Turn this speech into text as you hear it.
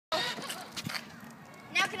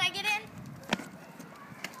I get in?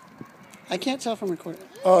 I can't tell from recording.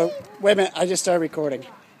 Oh, wait a minute. I just started recording.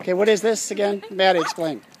 Okay, what is this again? Maddie,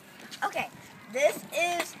 explain. Okay, this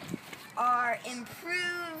is our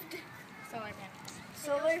improved solar panel.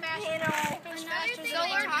 Solar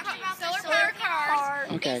car.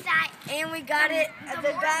 Okay. And we got it. The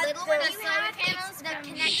solar panels, the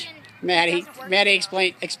connection. Maddie,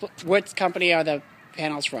 explain. What company are the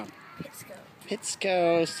panels from? Pitsco.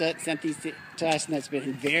 Pitsco sent these to us, and that's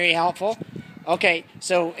been very helpful. Okay,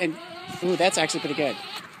 so that's actually pretty good.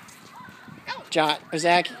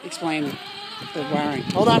 Zach, explain the wiring.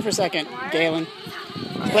 Hold on for a second, Galen.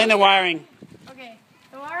 Explain the wiring. Okay,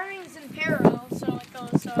 the wiring is in parallel, so it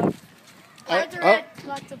goes red to red,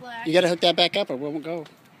 black to black. You got to hook that back up, or we won't go.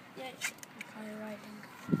 Yeah, right.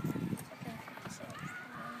 Okay, so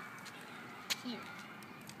here.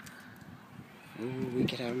 Ooh, we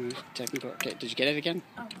could have a technical. Okay, did you get it again?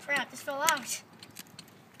 Oh, crap! This fell out.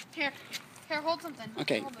 Here, hold something.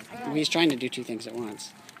 Okay, he's trying to do two things at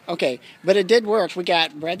once. Okay, but it did work. We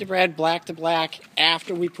got red to red, black to black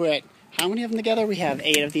after we put, how many of them together? We have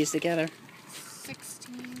 8 of these together.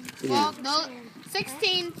 16. Yeah. Well, no,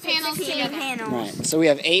 16 panels together. Right, so we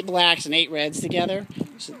have 8 blacks and 8 reds together.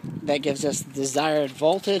 So that gives us the desired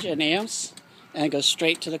voltage and amps, and it goes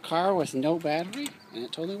straight to the car with no battery, and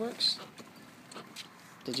it totally works.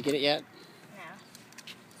 Did you get it yet?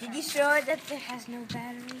 No. Did you show it that it has no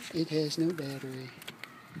battery? It has no battery.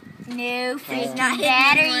 No, it's not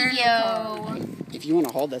battery, yo. If you want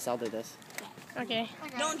to hold this, I'll do this. Okay.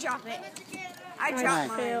 Don't drop it. I dropped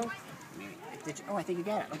mine. I think you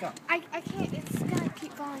got it. Look up. I can't. It's gonna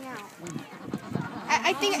keep falling out.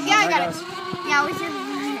 I think. Yeah, I got it. Yeah, we should.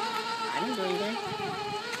 I didn't do anything.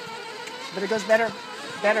 But it goes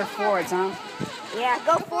better forwards, huh? Yeah,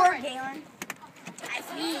 go forward, Galen. I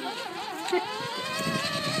see.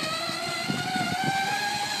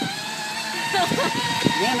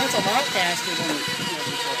 Man, that's a lot faster than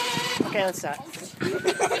before. Okay, let's stop.